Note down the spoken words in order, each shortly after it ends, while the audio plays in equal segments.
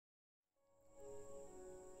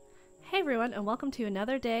everyone, and welcome to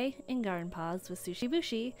another day in Garden Paws with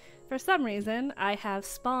SushiBushee. For some reason, I have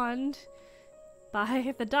spawned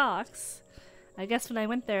by the docks. I guess when I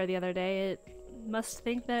went there the other day, it must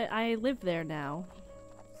think that I live there now.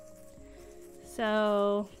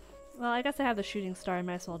 So, well, I guess I have the shooting star. I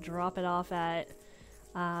might as well drop it off at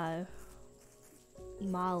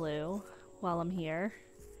Malu while I'm here.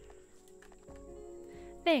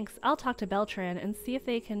 Thanks, I'll talk to Beltran and see if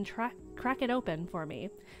they can crack it open for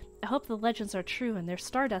me. I hope the legends are true and there's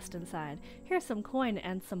stardust inside. Here's some coin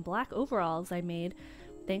and some black overalls I made.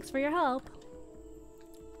 Thanks for your help.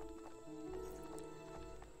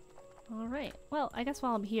 Alright, well, I guess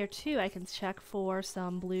while I'm here too, I can check for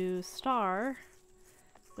some blue star,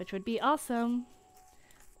 which would be awesome.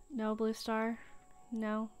 No blue star?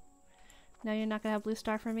 No? No, you're not gonna have blue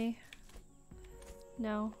star for me?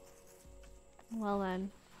 No? Well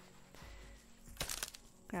then.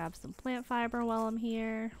 Grab some plant fiber while I'm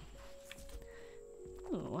here.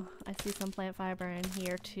 Ooh, I see some plant fiber in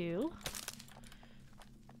here too.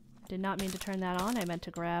 Did not mean to turn that on. I meant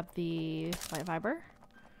to grab the plant fiber.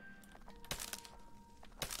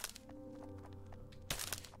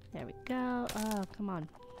 There we go. Oh, come on.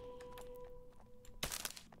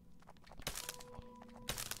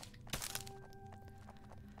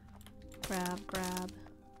 Grab, grab,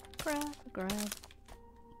 grab, grab.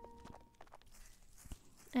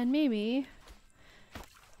 And maybe,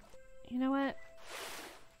 you know what?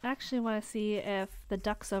 I actually want to see if the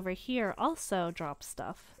ducks over here also drop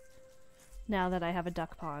stuff. Now that I have a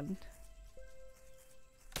duck pond.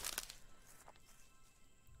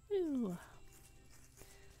 Ooh.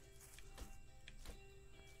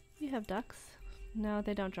 You have ducks? No,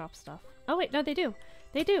 they don't drop stuff. Oh wait, no they do!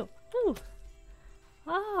 They do! Ooh!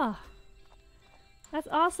 Ah! That's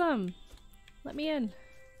awesome! Let me in.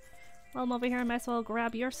 While I'm over here, I might as well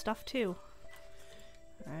grab your stuff too.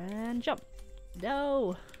 And jump!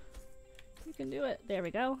 No! You can do it. There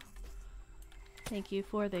we go. Thank you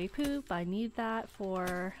for the poop. I need that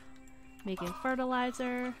for making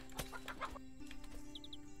fertilizer.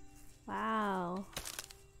 Wow.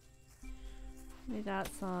 We got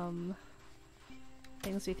some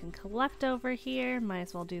things we can collect over here. Might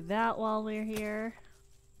as well do that while we're here.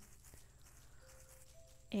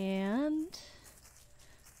 And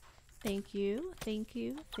thank you, thank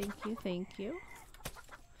you, thank you, thank you.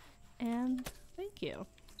 And thank you.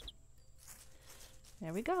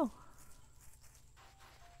 There we go.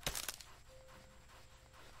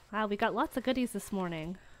 Wow, we got lots of goodies this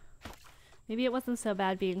morning. Maybe it wasn't so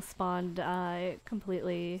bad being spawned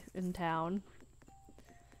completely in town.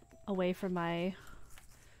 Away from my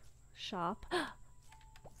shop.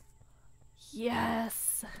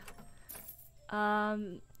 Yes! I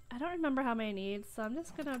don't remember how many I need, so I'm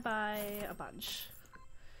just gonna buy a bunch.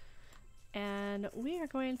 And we are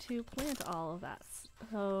going to plant all of that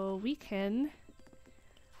so we can...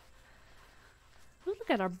 Ooh, look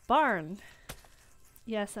at our barn!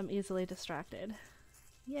 Yes, I'm easily distracted.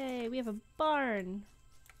 Yay, we have a barn!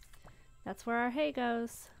 That's where our hay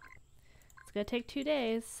goes. It's gonna take 2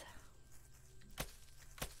 days. I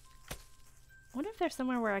wonder if there's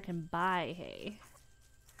somewhere where I can buy hay.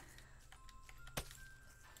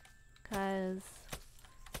 Because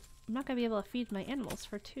I'm not gonna be able to feed my animals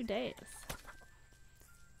for 2 days.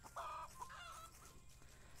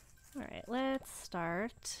 Alright, let's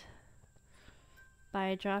start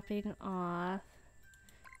by dropping off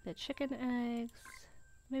the chicken eggs.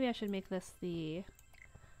 Maybe I should make this the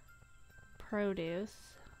produce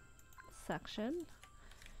section.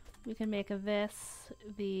 We can make this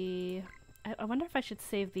the... I wonder if I should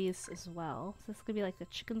save these as well. So this could be like the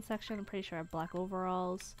chicken section. I'm pretty sure I have black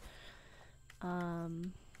overalls. I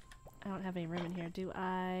don't have any room in here, do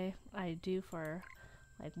I? I do for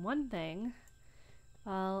like one thing.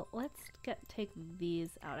 Well, let's take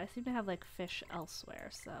these out. I seem to have like fish elsewhere,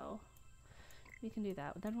 so we can do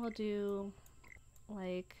that. Then we'll do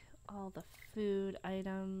like all the food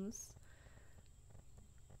items.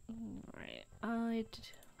 Alright, I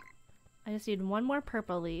just need one more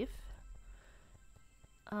purple leaf.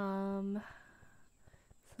 Some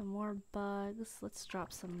more bugs. Let's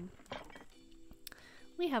drop some.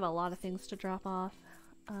 We have a lot of things to drop off.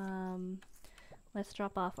 Let's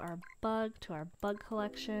drop off our bug to our bug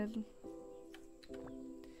collection.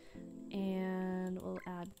 And we'll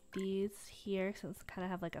add these here since it's kind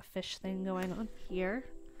of have like a fish thing going on here.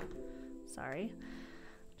 Sorry.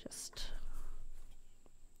 Just...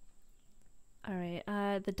 Alright,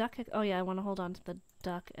 the duck egg. Oh yeah, I want to hold on to the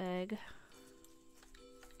duck egg.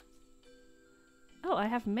 Oh, I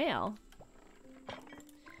have mail.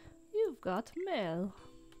 You've got mail.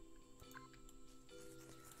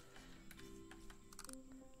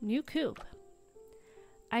 New coop.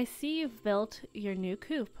 I see you've built your new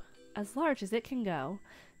coop, as large as it can go.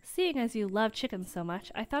 Seeing as you love chickens so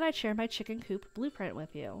much, I thought I'd share my chicken coop blueprint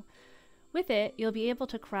with you. With it, you'll be able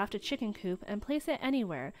to craft a chicken coop and place it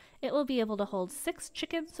anywhere. It will be able to hold 6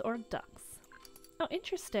 chickens or ducks. Oh,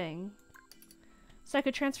 interesting. So I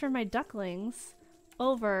could transfer my ducklings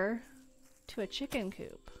over to a chicken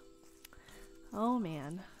coop. Oh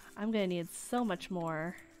man, I'm gonna need so much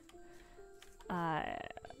more.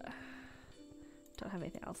 Don't have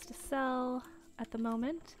anything else to sell at the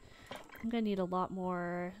moment. I'm gonna need a lot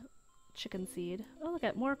more chicken seed. Oh, look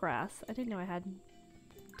at more grass. I didn't know I had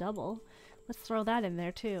double. Let's throw that in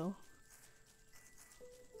there too.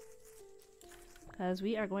 Because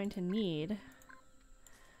we are going to need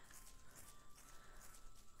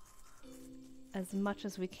as much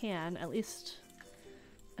as we can, at least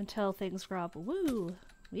until things grow up. Woo!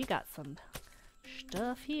 We got some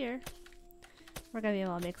stuff here. We're gonna be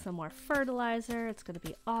able to make some more fertilizer. It's gonna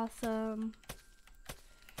be awesome.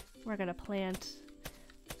 We're gonna plant.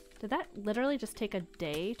 Did that literally just take a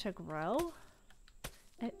day to grow?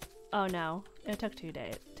 Oh no, it took 2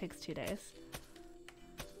 days. It takes 2 days.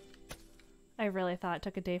 I really thought it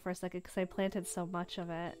took a day for a second because I planted so much of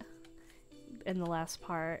it in the last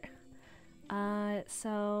part.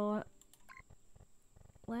 So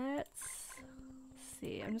let's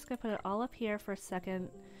see. I'm just gonna put it all up here for a second,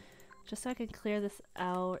 just so I can clear this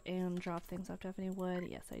out and drop things off. Do I have any wood?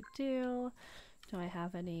 Yes, I do. Do I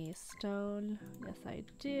have any stone? Yes, I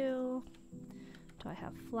do. Do I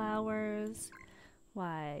have flowers?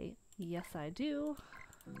 Why, yes, I do.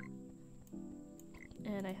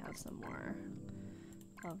 And I have some more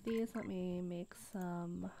of these. Let me make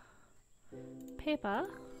some paper.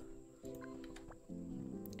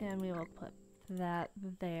 And we will put that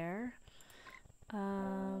there.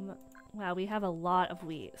 Wow, we have a lot of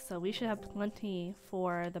wheat, so we should have plenty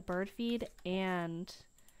for the bird feed and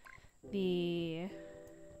the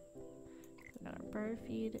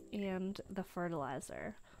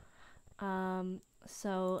fertilizer.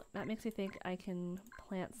 So that makes me think I can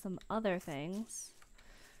plant some other things.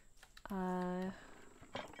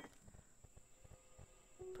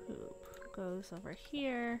 Poop goes over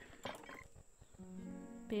here.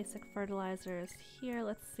 Basic fertilizer is here.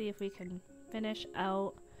 Let's see if we can finish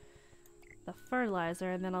out the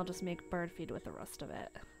fertilizer, and then I'll just make bird feed with the rest of it.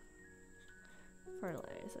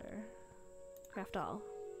 Fertilizer. Craft all.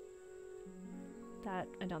 That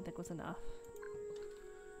I don't think was enough.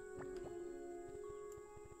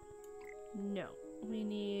 No, we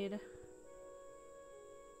need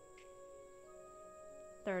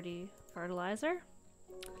 30 fertilizer.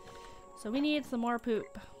 So we need some more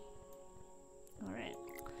poop. Alright.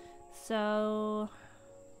 So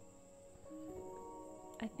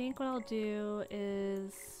I think what I'll do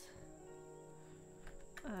is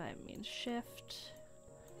shift.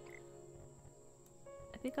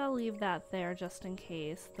 I think I'll leave that there just in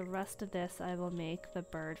case. The rest of this I will make the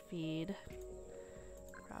bird feed.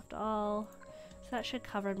 Craft all. So that should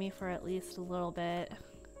cover me for at least a little bit.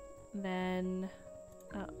 Then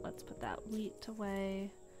let's put that wheat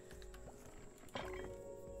away.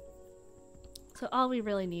 So all we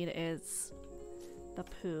really need is the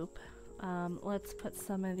poop. Let's put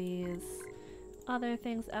some of these other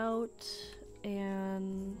things out,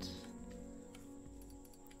 and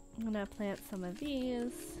I'm gonna plant some of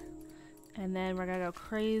these, and then we're gonna go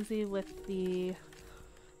crazy with the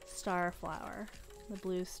star flower, the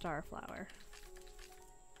blue star flower.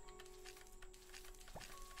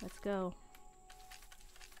 Let's go.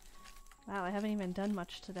 Wow, I haven't even done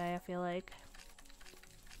much today, I feel like.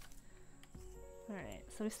 Alright,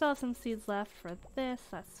 so we still have some seeds left for this,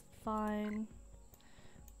 that's fine.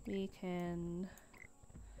 We can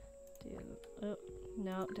do... Oh,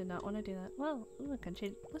 no, did not want to do that. Well, ooh, I can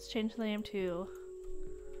change, let's change the name to...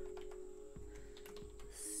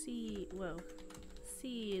 Seed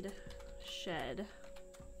Shed.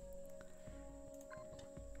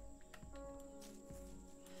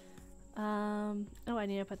 Oh, I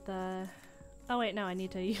need to put the... Oh wait, no, I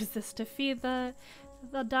need to use this to feed the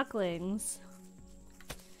ducklings.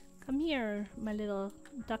 Come here, my little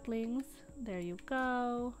ducklings. There you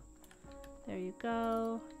go. There you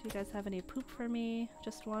go. Do you guys have any poop for me?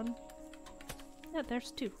 Just one? Yeah,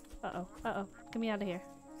 there's 2. Uh-oh, uh-oh. Get me out of here.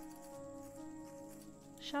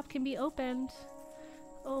 Shop can be opened.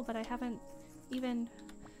 Oh, but I haven't even...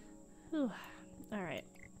 Whew. Alright.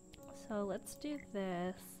 So let's do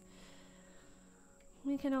this.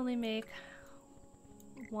 We can only make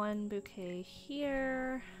 1 bouquet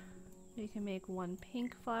here. We can make 1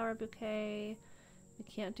 pink flower bouquet. We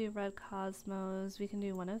can't do red cosmos. We can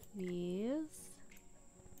do one of these.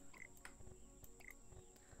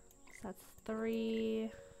 So that's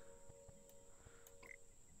 3.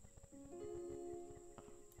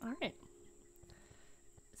 Alright.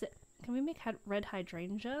 Can we make red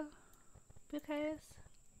hydrangea bouquets?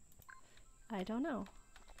 I don't know.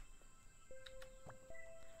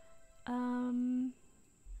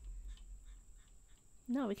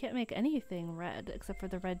 No, we can't make anything red except for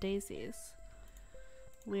the red daisies.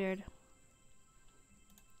 Weird.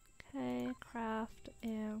 Okay, craft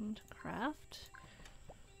and craft.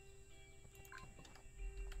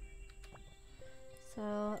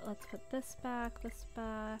 So let's put this back, this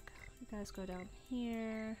back. You guys go down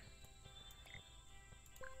here.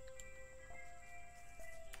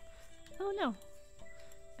 Oh no,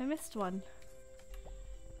 I missed one.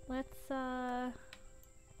 Let's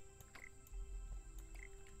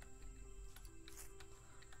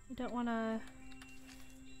we don't want to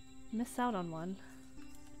miss out on one.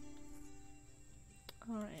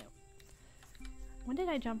 Alright. When did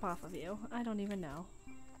I jump off of you? I don't even know.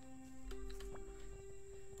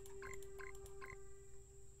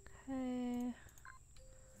 Okay.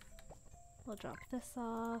 We'll drop this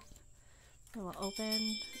off. And we'll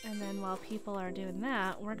open. And then while people are doing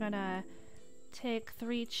that, we're gonna take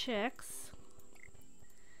 3 chicks.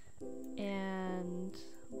 And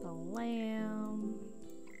the lamb.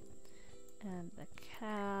 And the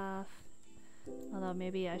calf. Although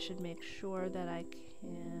maybe I should make sure that I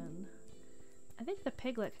can... I think the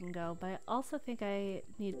piglet can go, but I also think I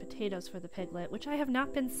need potatoes for the piglet, which I have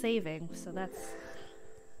not been saving, so that's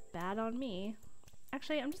bad on me.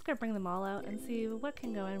 Actually, I'm just gonna bring them all out and see what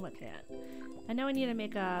can go and what can't. I know I need to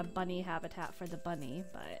make a bunny habitat for the bunny,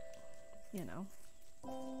 but, you know.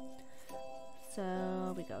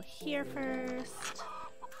 So, we go here first.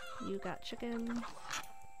 You got chickens.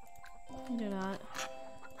 You do not.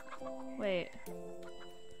 Wait.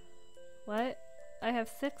 What? I have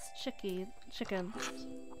 6 chickens. Chicken,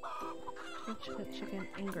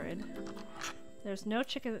 Ingrid. There's no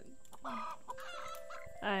chicken...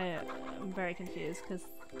 I'm very confused, because...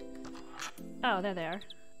 Oh, there they are.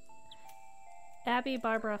 Abby,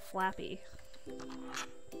 Barbara, Flappy.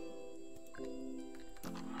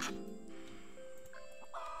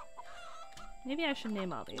 Maybe I should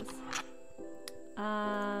name all these.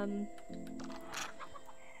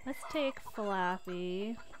 Let's take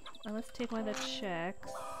Flappy. And let's take one of the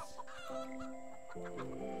chicks.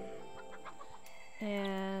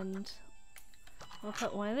 And we'll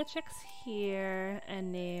put one of the chicks here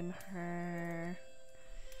and name her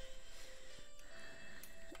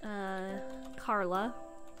Carla.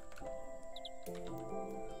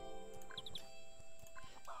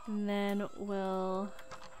 And then we'll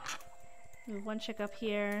move one chick up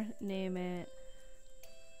here, name it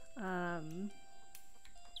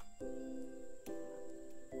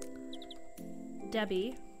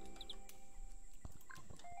Debbie.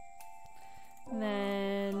 And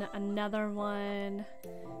then another one,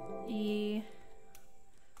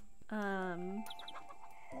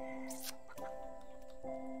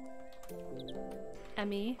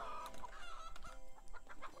 Emmy.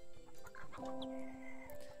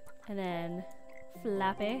 And then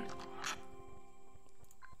Flappy.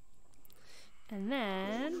 And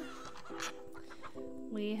then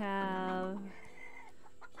we have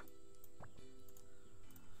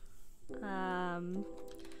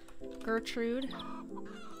Gertrude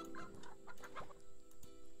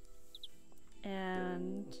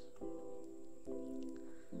and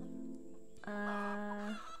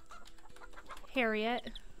Harriet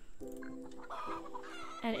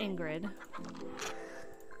and Ingrid.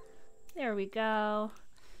 There we go.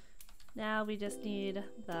 Now we just need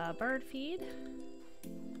the bird feed.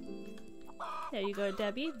 There you go,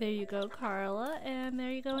 Debbie. There you go, Carla. And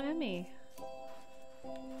there you go, Emmy.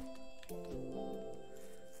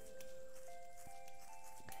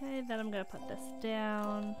 Okay, then I'm gonna put this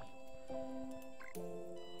down.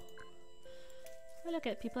 Oh, look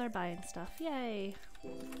at people are buying stuff. Yay!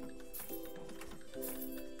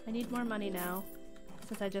 I need more money now,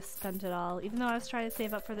 since I just spent it all. Even though I was trying to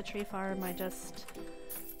save up for the tree farm, I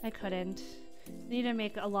couldn't. I need to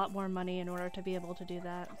make a lot more money in order to be able to do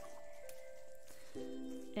that.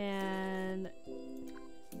 And...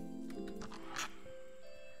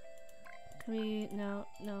 Can we... No.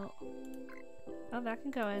 Oh, that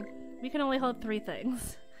can go in. We can only hold 3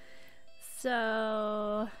 things.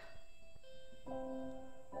 So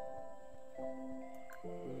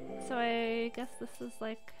I guess this is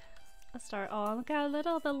like a start. Oh, look how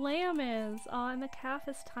little the lamb is. Oh, and the calf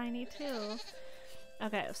is tiny too.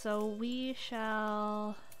 Okay, so we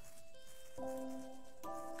shall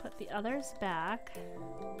put the others back.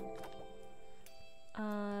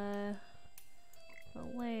 The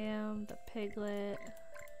lamb, the piglet,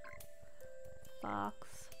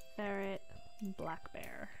 fox, ferret, and black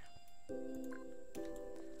bear.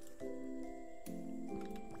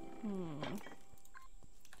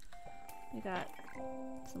 We got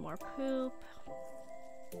some more poop.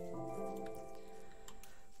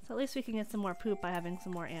 So at least we can get some more poop by having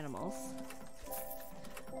some more animals.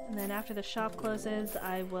 And then after the shop closes,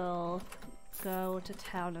 I will go to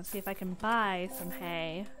town and see if I can buy some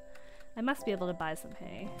hay. I must be able to buy some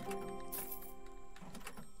hay.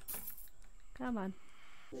 Come on.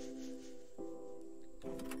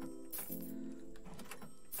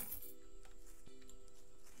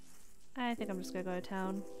 I think I'm just gonna go to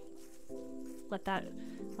town. Let that...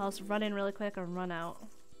 I'll just run in really quick and run out.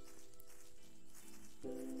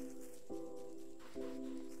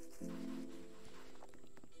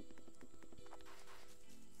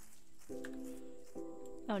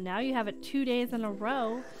 Oh, now you have it 2 days in a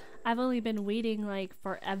row. I've only been waiting like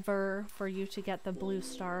forever for you to get the blue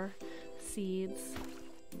star seeds.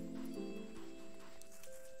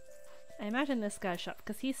 I imagine this guy's shop,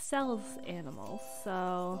 because he sells animals,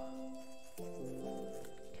 so...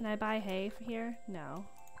 Can I buy hay for here? No.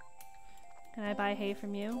 Can I buy hay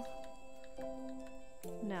from you?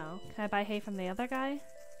 No. Can I buy hay from the other guy?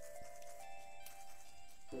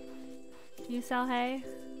 Do you sell hay?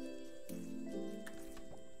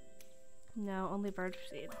 No, only bird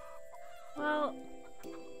seed. Well,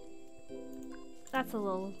 that's a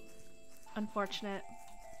little unfortunate.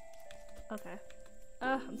 Okay.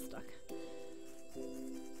 I'm stuck.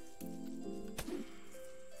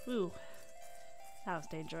 Ooh. That was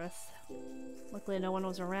dangerous. Luckily no one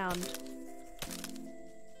was around.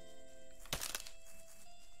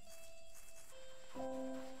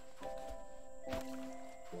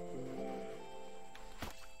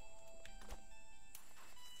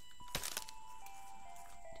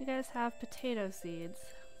 Do you guys have potato seeds?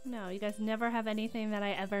 No, you guys never have anything that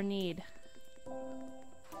I ever need.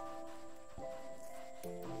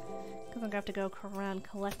 Because I'm gonna have to go around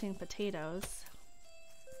collecting potatoes.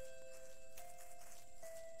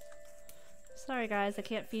 Sorry guys, I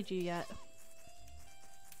can't feed you yet.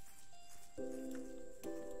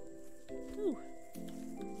 Ooh.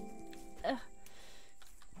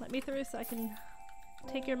 Let me through so I can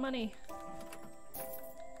take your money.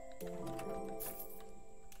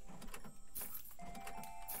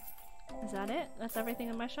 Is that it? That's everything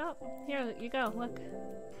in my shop? Here, you go, look.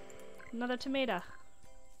 Another tomato.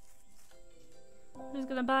 Who's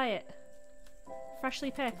gonna buy it?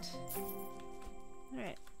 Freshly picked.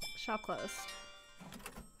 Alright, shop closed.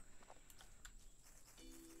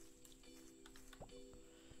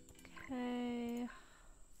 Okay.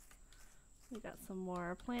 We got some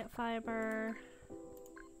more plant fiber.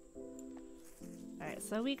 Alright,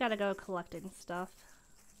 so we gotta go collecting stuff.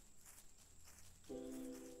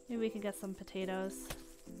 Maybe we can get some potatoes.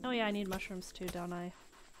 Oh yeah, I need mushrooms too, don't I?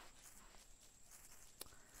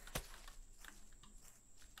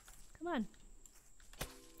 Come on.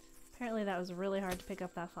 Apparently that was really hard to pick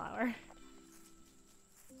up that flower.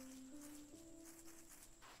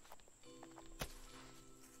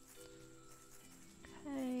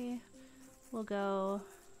 Okay. We'll go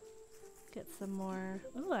get some more.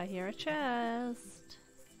 Ooh, I hear a chest.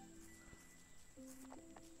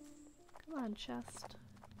 Come on, chest.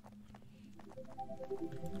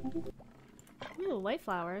 Ooh, white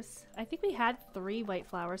flowers. I think we had 3 white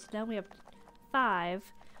flowers, so now we have 5.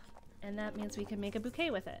 And that means we can make a bouquet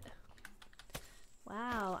with it.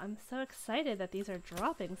 Wow, I'm so excited that these are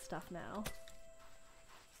dropping stuff now.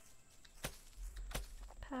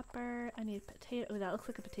 Pepper, I need potato. Oh, that looks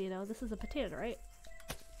like a potato. This is a potato, right?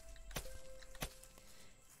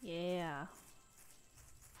 Yeah.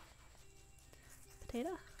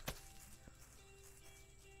 Potato?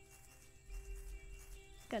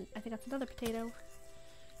 Good, I think that's another potato.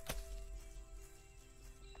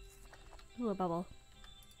 Ooh, a bubble.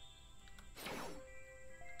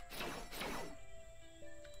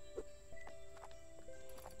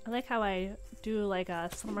 I like how I do like a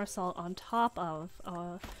somersault on top of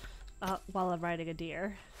while I'm riding a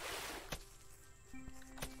deer.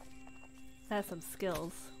 That's some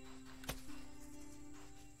skills.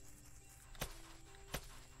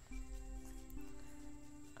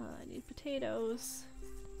 I need potatoes.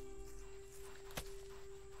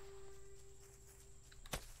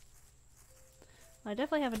 I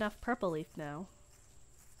definitely have enough purple leaf now.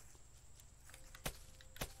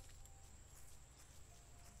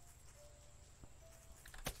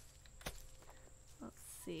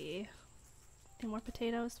 See. Any more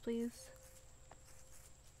potatoes, please?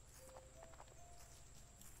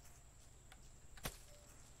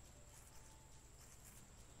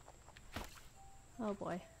 Oh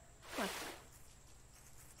boy. Come on.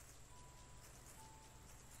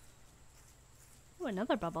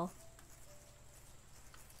 another bubble.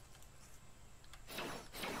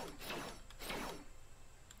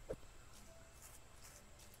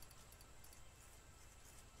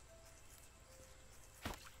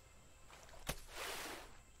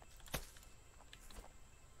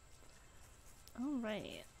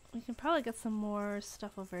 Alright, we can probably get some more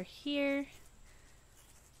stuff over here.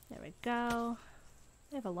 There we go.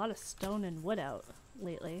 They have a lot of stone and wood out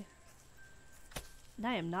lately. And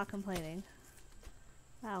I am not complaining.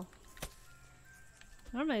 Wow.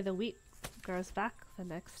 Normally the wheat grows back the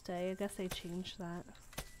next day. I guess they changed that.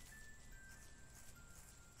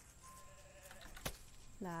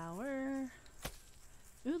 Flour.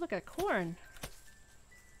 Ooh, look at corn.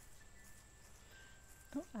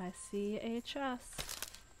 Oh, I see a chest.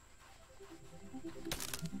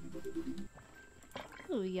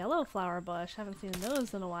 Ooh, yellow flower bush. Haven't seen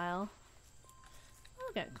those in a while.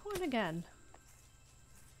 Look at corn again.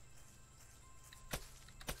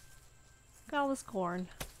 Look at all this corn.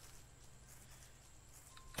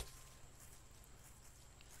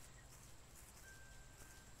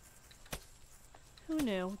 Who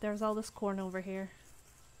knew there was all this corn over here?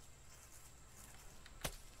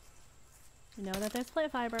 You know that there's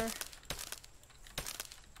plant fiber.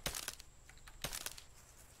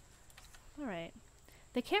 Alright.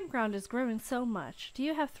 The campground is growing so much. Do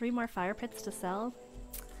you have 3 more fire pits to sell?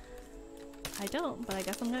 I don't, but I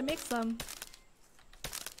guess I'm gonna make some.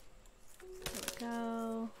 There we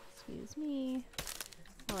go. Excuse me.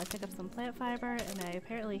 While I pick up some plant fiber, and I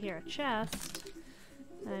apparently hear a chest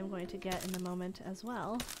that I'm going to get in a moment as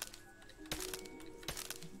well.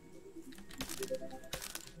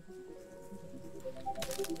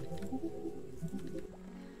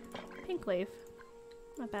 Pink leaf.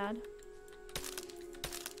 Not bad.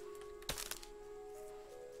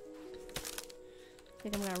 I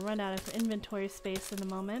think I'm gonna run out of inventory space in a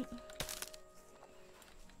moment.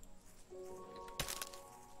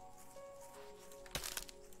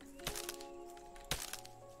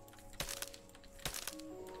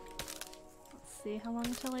 Let's see how long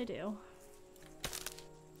until I do.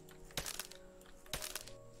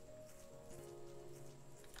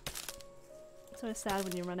 It's always sad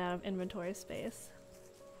when you run out of inventory space.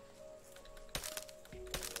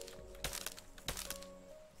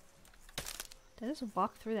 Did I just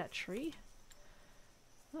walk through that tree?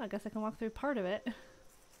 Oh, I guess I can walk through part of it.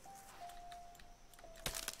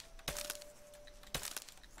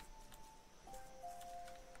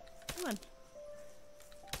 Come on.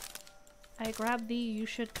 I grabbed thee, you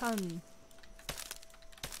should come.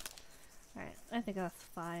 Alright, I think that's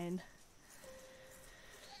fine.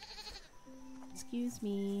 Excuse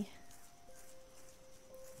me.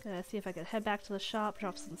 Gonna see if I could head back to the shop,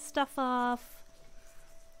 drop some stuff off.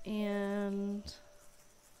 And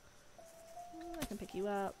I can pick you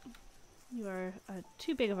up. You are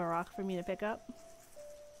too big of a rock for me to pick up.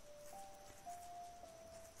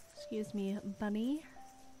 Excuse me, bunny.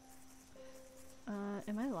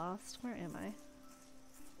 Am I lost? Where am I?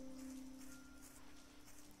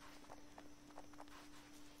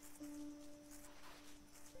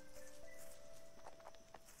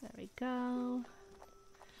 There we go.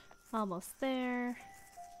 Almost there.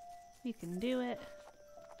 We can do it.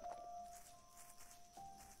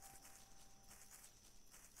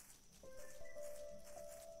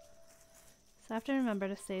 So I have to remember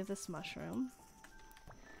to save this mushroom.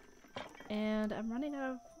 And I'm running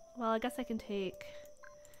out of... Well, I guess I can take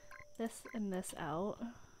this and this out.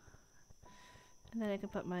 And then I can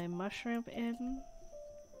put my mushroom in.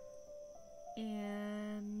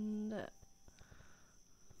 And...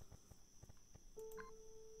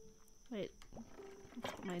 Wait.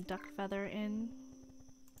 Let's put my duck feather in.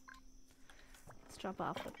 Let's drop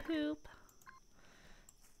off the poop.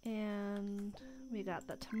 And we got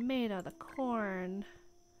the tomato, the corn,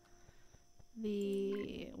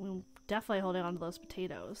 we're definitely holding on to those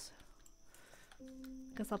potatoes.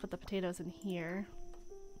 Guess I'll put the potatoes in here.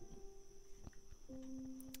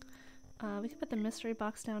 We can put the mystery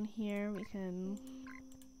box down here. We can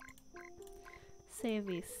save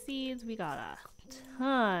these seeds. We got a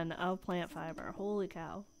ton of plant fiber. Holy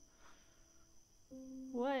cow.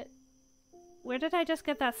 What? Where did I just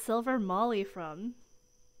get that silver molly from?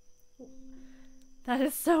 That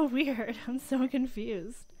is so weird. I'm so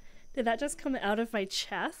confused. Did that just come out of my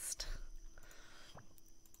chest?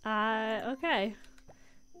 Okay.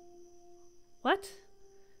 What?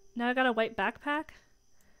 Now I got a white backpack?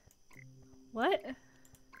 What?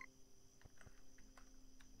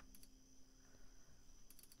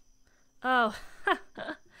 Oh.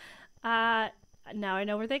 Now I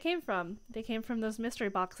know where they came from. They came from those mystery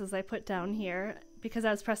boxes I put down here. Because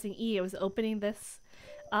I was pressing E, it was opening this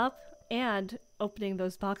up. And opening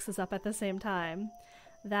those boxes up at the same time.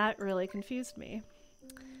 That really confused me.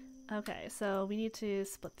 Okay, so we need to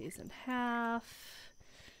split these in half.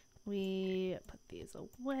 We put these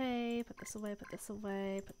away, put this away, put this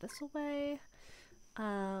away, put this away.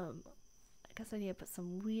 I guess I need to put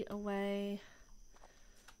some wheat away. I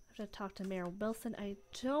have to talk to Mayor Wilson. I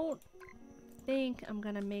don't think I'm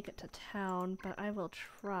gonna make it to town, but I will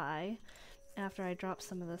try after I drop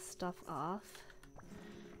some of this stuff off.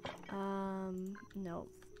 No,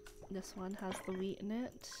 this one has the wheat in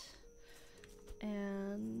it,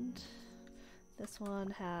 and this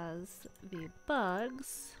one has the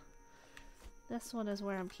bugs. This one is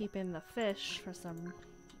where I'm keeping the fish for some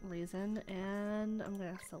reason, and I'm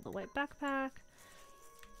gonna sell the white backpack,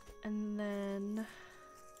 and then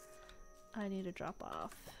I need to drop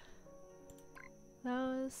off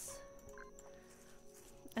those,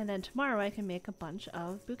 and then tomorrow I can make a bunch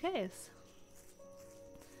of bouquets.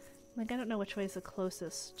 Like, I don't know which way is the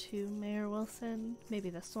closest to Mayor Wilson. Maybe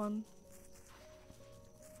this one.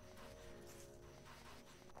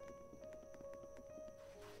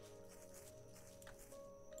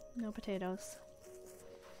 No potatoes.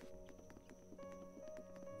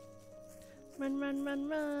 Run, run, run,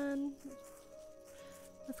 run!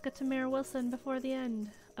 Let's get to Mayor Wilson before the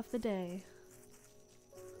end of the day.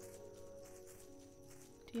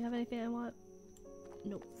 Do you have anything I want?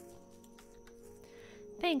 Nope.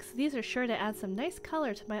 Thanks, these are sure to add some nice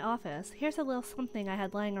color to my office. Here's a little something I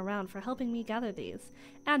had lying around for helping me gather these.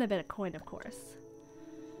 And a bit of coin, of course.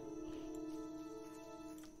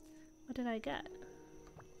 What did I get?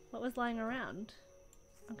 What was lying around?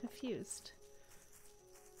 I'm confused.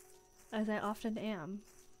 As I often am.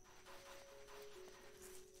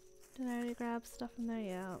 Did I already grab stuff from there?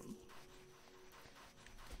 Yeah.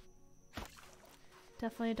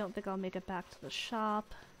 Definitely don't think I'll make it back to the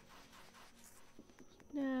shop.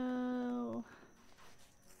 No.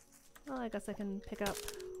 Well, I guess I can pick up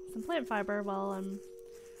some plant fiber while I'm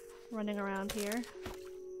running around here.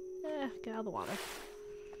 Get out of the water.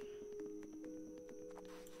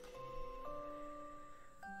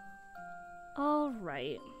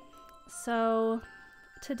 Alright. So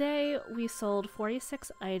today we sold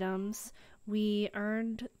 46 items. We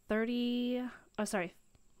earned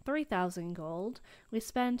 3,000 gold. We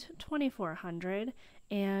spent 2,400,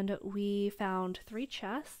 and we found 3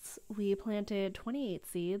 chests. We planted 28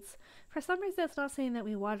 seeds. For some reason it's not saying that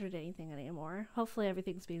we watered anything anymore. Hopefully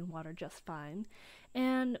everything's being watered just fine.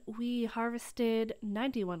 And we harvested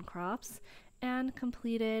 91 crops and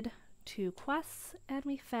completed 2 quests, and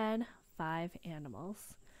we fed 5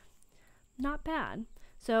 animals. Not bad.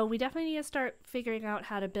 So we definitely need to start figuring out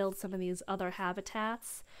how to build some of these other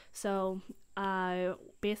habitats. So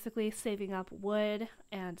basically saving up wood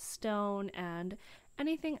and stone and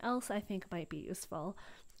anything else I think might be useful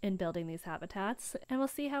in building these habitats, and we'll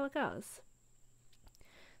see how it goes.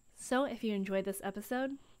 So if you enjoyed this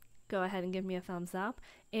episode, go ahead and give me a thumbs up.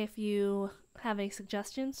 If you have any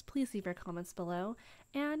suggestions, please leave your comments below.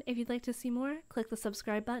 And if you'd like to see more, click the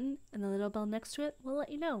subscribe button, and the little bell next to it will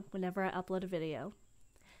let you know whenever I upload a video.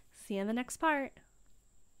 See you in the next part!